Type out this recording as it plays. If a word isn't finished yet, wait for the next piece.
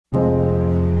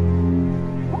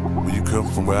come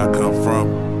from where I come from,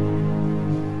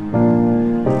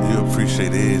 you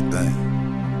appreciate everything.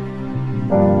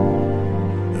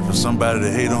 And for somebody to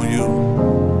hate on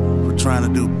you for trying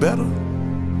to do better,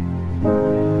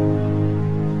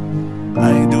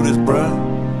 I ain't do this,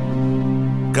 bruh.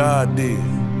 God did.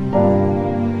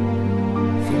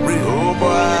 For real. Oh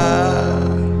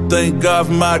boy. Thank God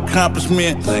for my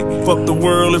accomplishments. Fuck the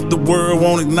world if the world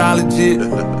won't acknowledge it.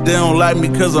 They don't like me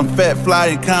cause I'm fat, fly,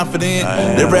 and confident.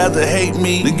 They'd rather hate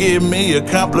me than give me a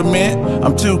compliment.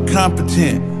 I'm too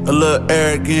competent, a little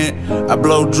arrogant. I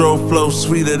blow dro flow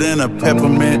sweeter than a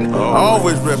peppermint. I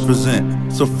always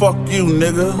represent, so fuck you,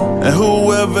 nigga. And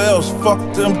whoever else, fuck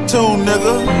them too,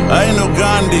 nigga. I ain't no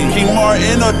Gandhi, King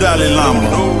Martin, or Dalai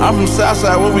Lama. I'm from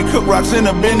Southside where we cook rocks in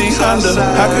a Benny Honda.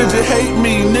 How could you hate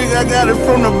me, nigga? I got it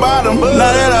from the bottom. Now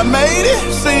that I made it,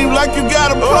 seems like you got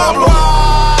a problem.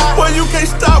 Well, you can't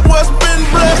stop what's been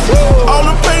blessed. All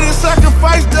the pain and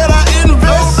sacrifice that I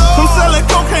invest. From selling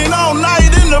cocaine all night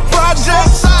in the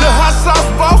projects to hot sauce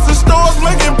boss in stores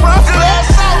making profits.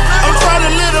 I'm trying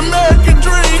to live the American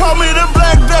dream. Call me the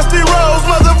Black Dusty Rose,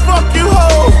 motherfuck you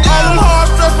hoes. All them hard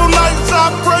stressful nights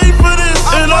I prayed for this.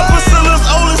 And I'm Priscilla's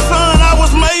only son, I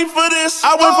was made for this.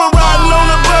 I went from riding on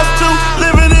the bus to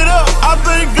living it up. I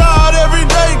thank God every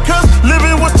day, cause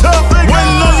living was tough. When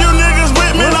none of you niggas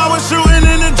with me, I was shooting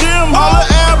in the gym. All the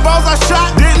air balls I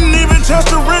shot didn't even touch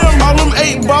the rim. All them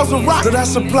 8 balls of rock that I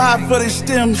supplied for these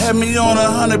stems had me on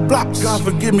 100 blocks. God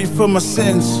forgive me for my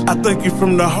sins. I thank you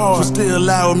from the heart for still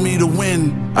allowing me to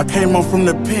win. I came on from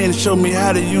the pen, showed me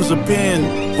how to use a pen.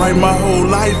 Write my whole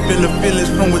life in the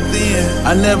feelings from within.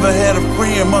 I never had a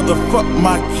friend, motherfuck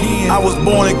my kin. I was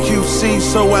born in QC,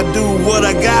 so I do what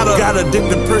I gotta. Got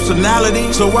addicted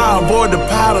personality, so I avoid the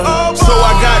powder. So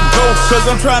I got ghosts, cause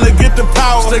I'm trying to get the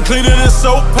power. Stay cleaner than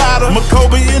soap powder.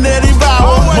 McCoby and Eddie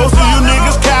Bauer. Most of you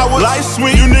niggas cowards. Life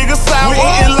sweet, you niggas sour. We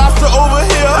eating lobster over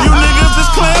here. You niggas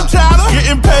just clam chowder.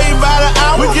 Getting paid by the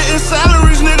hour. We getting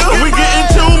salaries, nigga. We getting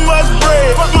too much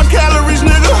bread. Fuck my calories,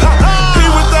 nigga. He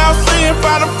without seeing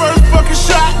by the first fucking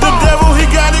shot. The devil, he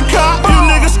got it caught. You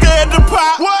niggas scared to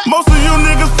pop. Most of you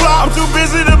niggas flop. I'm too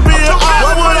busy to be an op.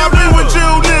 Why would I be with you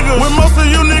niggas when most of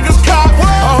you niggas cop?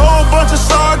 A whole bunch of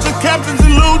sergeants, captains,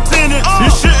 and lieutenants. You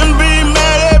shouldn't be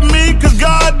mad at me, cause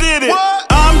God did it.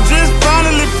 I'm just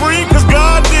finally free, cause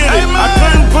God did it. I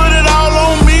couldn't put it all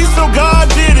on me, so God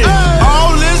did it.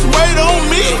 All this weight on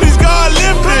me, please God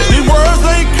lift it. These words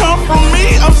ain't come from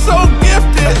me, I'm so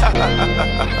gifted.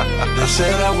 They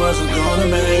said I wasn't gonna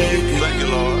make it. Thank you,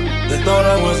 Lord. They thought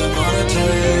I wasn't gonna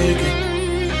take it.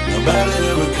 Nobody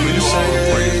ever could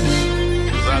save me.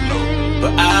 Cause I know.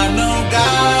 But I know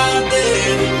God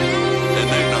did it. And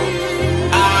they know.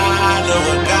 I know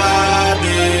what God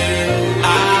did. I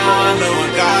know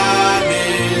what God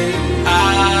did. I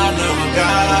know what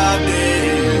God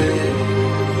did.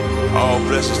 All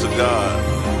blessings to God.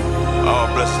 All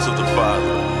blessings to the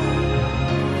Father.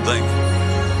 Thank you.